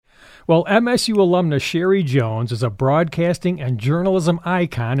Well, MSU alumna Sheri Jones is a broadcasting and journalism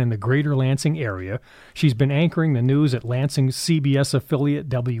icon in the greater Lansing area. She's been anchoring the news at Lansing's CBS affiliate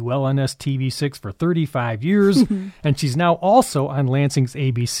WLNS TV6 for 35 years, and she's now also on Lansing's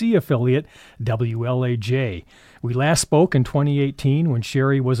ABC affiliate WLAJ. We last spoke in 2018 when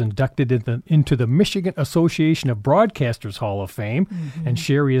Sheri was inducted into the Michigan Association of Broadcasters Hall of Fame, and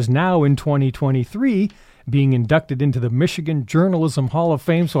Sheri is now in 2023 being inducted into the Michigan Journalism Hall of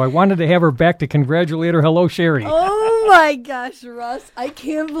Fame. So I wanted to have her back to congratulate her. Hello, Sheri. Oh my gosh, Russ. I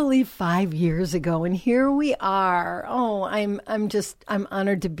can't believe 5 years ago, and here we are. Oh, I'm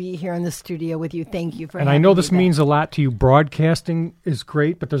honored to be here in the studio with you. Thank you for having me. And I know this means a lot to you. Broadcasting is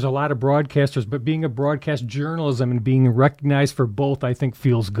great, but there's a lot of broadcasters, but being a broadcast journalism and being recognized for both, I think,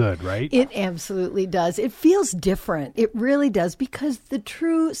 feels good, right? It absolutely does. It feels different. It really does, because the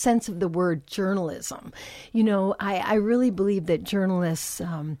true sense of the word journalism, you know, I really believe that journalists,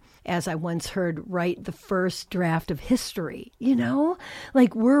 as I once heard, write the first draft of history, you know?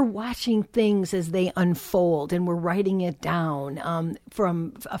 Like, we're watching things as they unfold, and we're writing it down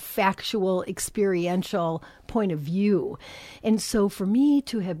from a factual, experiential point of view. And so for me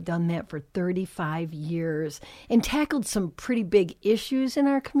to have done that for 35 years and tackled some pretty big issues in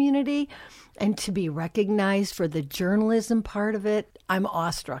our community, and to be recognized for the journalism part of it, I'm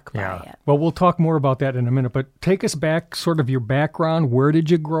awestruck by it. Well, we'll talk more about that in a minute, but take us back, sort of your background. Where did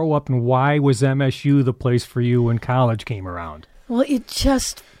you grow up, and why was MSU the place for you when college came around? Well, it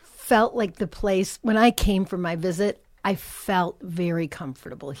just felt like the place. When I came for my visit, I felt very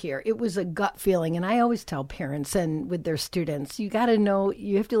comfortable here. It was a gut feeling, and I always tell parents and with their students, you got to know,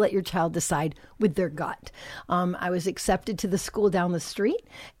 you have to let your child decide with their gut. I was accepted to the school down the street,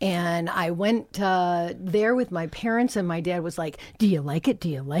 and I went there with my parents, and my dad was like, do you like it? Do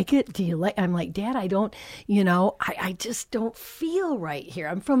you like it? Do you like? I'm like, Dad, I don't, I just don't feel right here.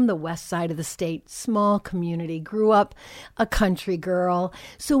 I'm from the west side of the state, small community, grew up a country girl.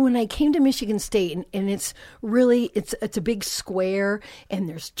 So when I came to Michigan State, and it's really, it's a big square, and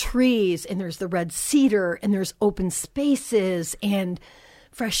there's trees, and there's the red cedar, and there's open spaces and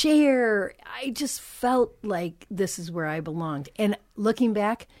fresh air. I just felt like this is where I belonged. And looking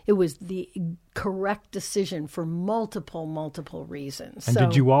back, it was the correct decision for multiple reasons. And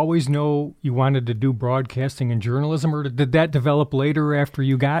did you always know you wanted to do broadcasting and journalism, or did that develop later after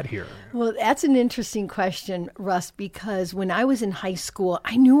you got here? Well, that's an interesting question, Russ, because when I was in high school,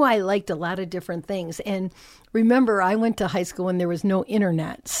 I knew I liked a lot of different things. And remember, I went to high school when there was no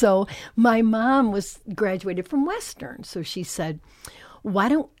internet. So my mom was graduated from Western. So she said, why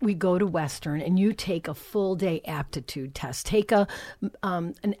don't we go to Western and you take a full day aptitude test, take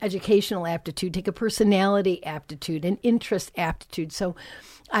an educational aptitude, take a personality aptitude, an interest aptitude. So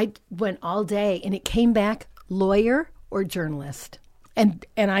I went all day, and it came back lawyer or journalist. And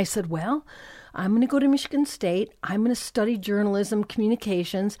I said, well, I'm going to go to Michigan State. I'm going to study journalism,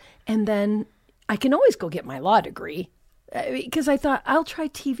 communications, and then I can always go get my law degree, because I thought I'll try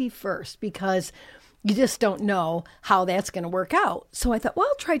TV first, because you just don't know how that's going to work out. So I thought, well,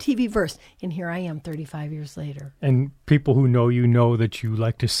 I'll try TV first. And here I am 35 years later. And people who know you know that you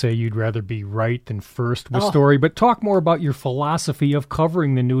like to say you'd rather be right than first with story. But talk more about your philosophy of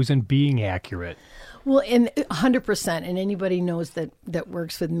covering the news and being accurate. Well, and 100%, and anybody knows that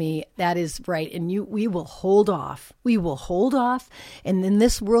works with me, that is right. And we will hold off. We will hold off. And in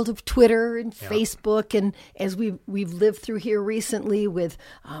this world of Twitter and Facebook, and as we've lived through here recently with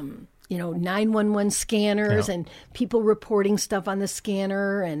 911 scanners and people reporting stuff on the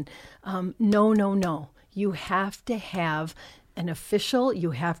scanner. And no. You have to have an official.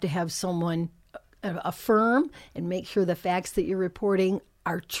 You have to have someone affirm and make sure the facts that you're reporting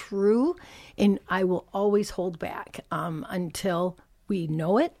are true. And I will always hold back until we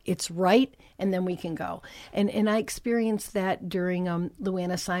know it's right, and then we can go. And I experienced that during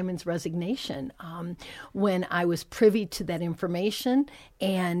Luana Simon's resignation, when I was privy to that information,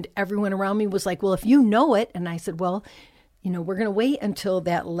 and everyone around me was like, well, if you know it, and I said, well, we're going to wait until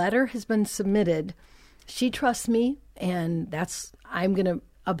that letter has been submitted. She trusts me, and I'm going to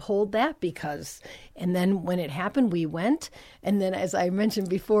uphold that, and then when it happened, we went, and then as I mentioned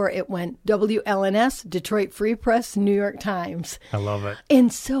before, it went WLNS, Detroit Free Press, New York Times. I love it.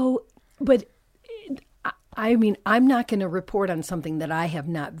 And so, but I mean, I'm not going to report on something that I have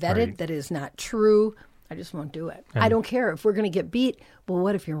not vetted, that is not true. I just won't do it. I don't care if we're going to get beat. Well,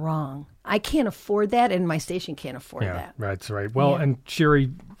 what if you're wrong? I can't afford that, and my station can't afford that. That's right. Well, and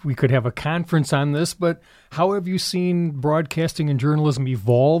Sheri, we could have a conference on this, but how have you seen broadcasting and journalism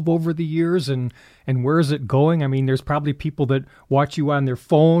evolve over the years, and where is it going? I mean, there's probably people that watch you on their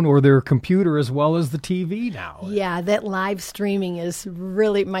phone or their computer as well as the TV now. Yeah, that live streaming is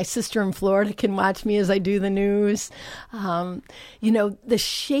really, my sister in Florida can watch me as I do the news. The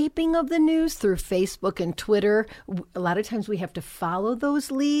shaping of the news through Facebook and Twitter, a lot of times we have to follow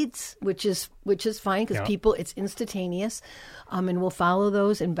those leads, which is fine because people, it's instantaneous, and we'll follow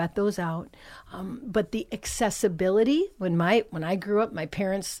those and vet those out. But the accessibility, when I grew up, my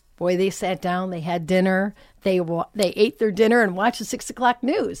parents, boy, they sat down, they had dinner, they ate their dinner and watched the 6 o'clock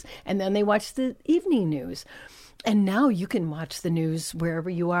news, and then they watched the evening news. And now you can watch the news wherever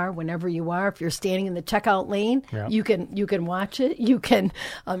you are, whenever you are. If you're standing in the checkout lane, you can watch it. You can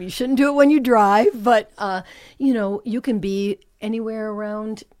you shouldn't do it when you drive, but you can be anywhere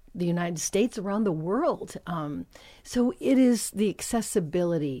around the United States, around the world. So it is the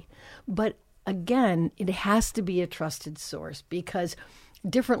accessibility, but again, it has to be a trusted source because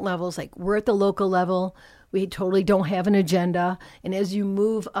different levels, like we're at the local level, we totally don't have an agenda. And as you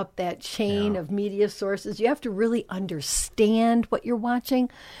move up that chain of media sources, you have to really understand what you're watching.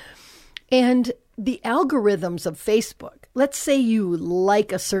 And the algorithms of Facebook, let's say you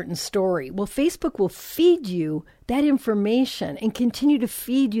like a certain story. Well, Facebook will feed you that information and continue to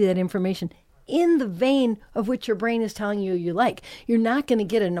feed you that information in the vein of which your brain is telling you like. You're not going to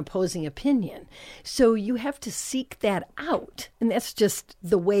get an opposing opinion. So you have to seek that out. And that's just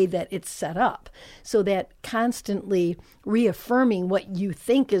the way that it's set up. So that constantly reaffirming what you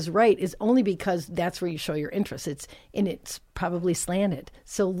think is right is only because that's where you show your interest. It's probably slanted.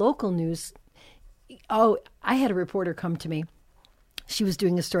 So local news, I had a reporter come to me. She was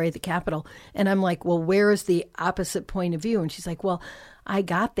doing a story at the Capitol. And I'm like, well, where is the opposite point of view? And she's like, well, I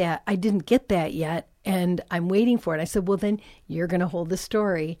got that. I didn't get that yet. And I'm waiting for it. I said, well, then you're going to hold the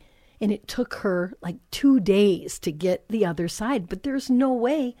story. And it took her like 2 days to get the other side. But there's no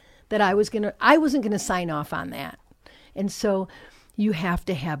way that I wasn't going to sign off on that. And so you have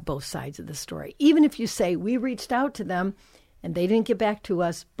to have both sides of the story. Even if you say we reached out to them and they didn't get back to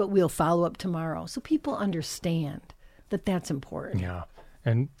us, but we'll follow up tomorrow. So people understand that that's important. Yeah.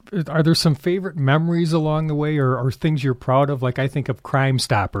 And are there some favorite memories along the way or things you're proud of? Like I think of Crime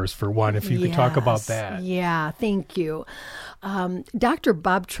Stoppers for one, if you could talk about that. Yeah, thank you. Dr.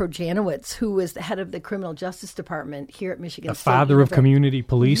 Bob Trojanowitz, who was the head of the Criminal Justice Department here at Michigan State. The father of community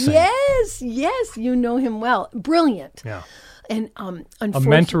policing. Yes, you know him well. Brilliant. Yeah. And a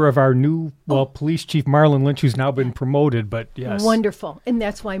mentor of our new, police chief, Marlon Lynch, who's now been promoted, but yes. Wonderful. And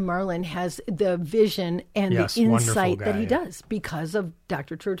that's why Marlon has the vision and the insight that he does because of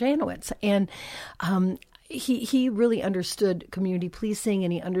Dr. Trojanowitz. And he really understood community policing,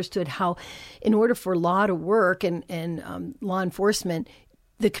 and he understood how in order for law to work and law enforcement,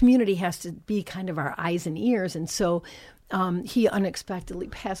 the community has to be kind of our eyes and ears. And so he unexpectedly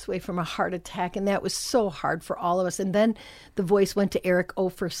passed away from a heart attack, and that was so hard for all of us. And then the voice went to Eric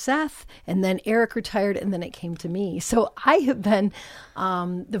Ofer Seth, and then Eric retired, and then it came to me. So I have been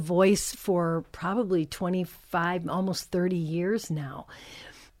the voice for probably 25, almost 30 years now.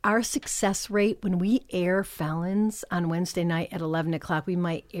 Our success rate, when we air felons on Wednesday night at 11 o'clock, we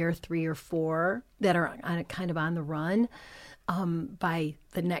might air 3 or 4 that are kind of on the run. By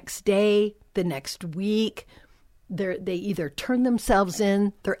the next day, the next week, they either turn themselves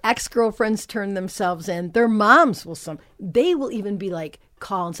in, their ex-girlfriends turn themselves in, their moms they will even be like,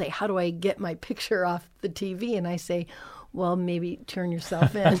 call and say, how do I get my picture off the TV? And I say, well, maybe turn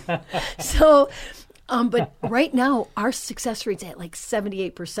yourself in. So, but right now, our success rate's at like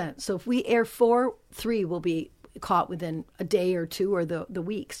 78%. So if we air 4, 3 will be caught within a day or 2 or the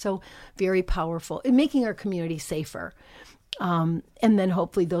week. So very powerful in making our community safer. And then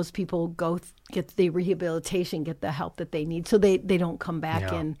hopefully those people get the rehabilitation, get the help that they need so they don't come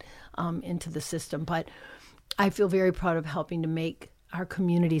back into the system. But I feel very proud of helping to make our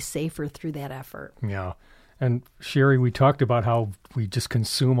community safer through that effort. Yeah. And Sheri, we talked about how we just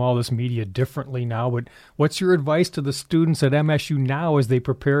consume all this media differently now, but what's your advice to the students at MSU now as they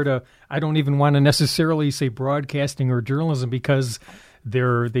prepare to, I don't even want to necessarily say broadcasting or journalism because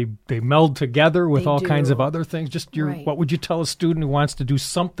they meld together with all kinds of other things. Just what would you tell a student who wants to do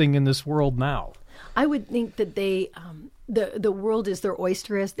something in this world now? I would think that the world is their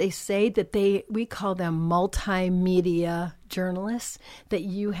oyster, as they say, that we call them multimedia journalists, that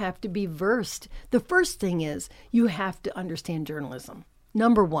you have to be versed. The first thing is you have to understand journalism.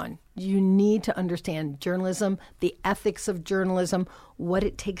 Number one, you need to understand journalism, the ethics of journalism, what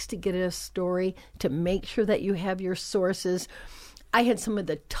it takes to get a story, to make sure that you have your sources. I had some of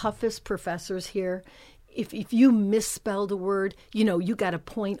the toughest professors here if you misspelled a word, you got a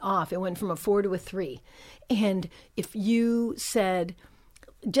point off. It went from a 4 to a 3. And if you said,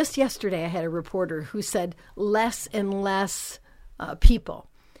 just yesterday I had a reporter who said less and less people.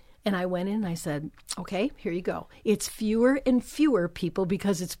 And I went in and I said, okay, here you go. It's fewer and fewer people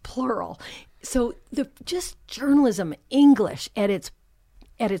because it's plural. So just journalism, English at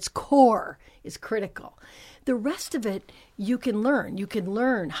its core is critical. The rest of it, you can learn. You can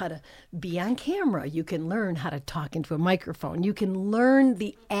learn how to be on camera. You can learn how to talk into a microphone. You can learn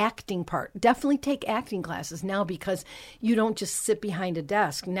the acting part. Definitely take acting classes now, because you don't just sit behind a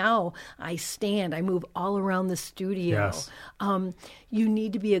desk. Now I stand. I move all around the studio. Yes. You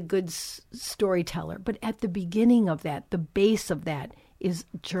need to be a good storyteller. But at the beginning of that, the base of that is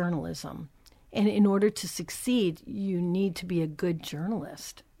journalism. And in order to succeed, you need to be a good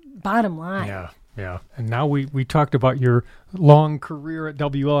journalist. Bottom line. Yeah. And now we talked about your long career at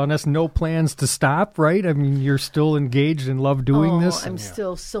WLNS. No plans to stop, right? I mean, you're still engaged and love doing this. I'm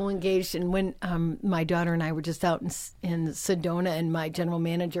still so engaged. And when my daughter and I were just out in Sedona, and my general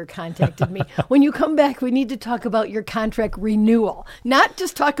manager contacted me, when you come back, we need to talk about your contract renewal. Not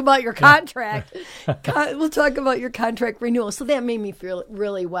just talk about your contract. We'll talk about your contract renewal. So that made me feel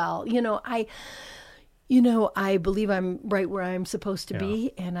really well. I believe I'm right where I'm supposed to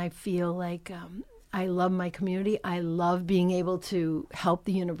be, and I feel like I love my community. I love being able to help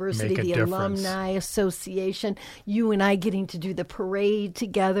the university, the Alumni Association, you and I getting to do the parade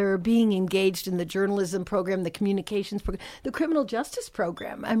together, being engaged in the journalism program, the communications program, the criminal justice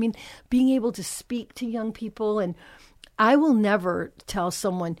program. I mean, being able to speak to young people. And I will never tell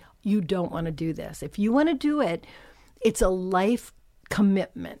someone, you don't want to do this. If you want to do it, it's a life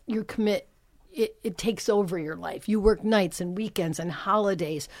commitment. It takes over your life. You work nights and weekends and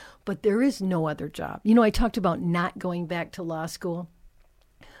holidays, but there is no other job. I talked about not going back to law school,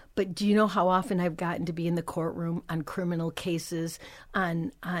 but do you know how often I've gotten to be in the courtroom on criminal cases,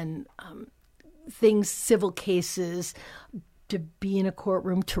 on things, civil cases, to be in a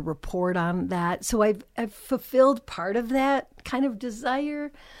courtroom to report on that. So I've fulfilled part of that kind of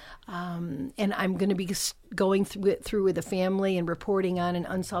desire. And I'm going to be going through with a family and reporting on an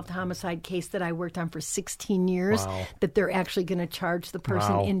unsolved homicide case that I worked on for 16 years. Wow. That they're actually going to charge the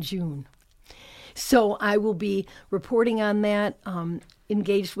person in June. So I will be reporting on that,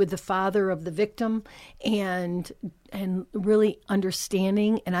 engaged with the father of the victim, and really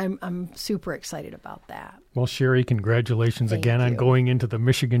understanding. And I'm super excited about that. Well, Sheri, congratulations Thank again you. on going into the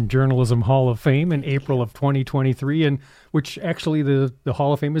Michigan Journalism Hall of Fame in April of 2023, and which actually the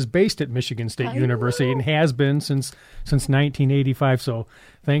Hall of Fame is based at Michigan State University and has been since 1985. So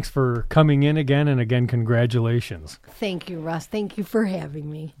thanks for coming in again, and again, congratulations. Thank you, Russ. Thank you for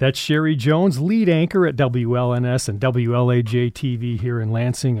having me. That's Sheri Jones, lead anchor at WLNS and WLAJ TV here in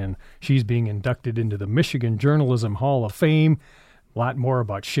Lansing, and she's being inducted into the Michigan Journalism Hall of Fame. A lot more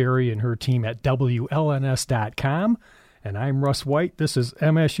about Sheri and her team at WLNS.com. And I'm Russ White. This is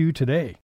MSU Today.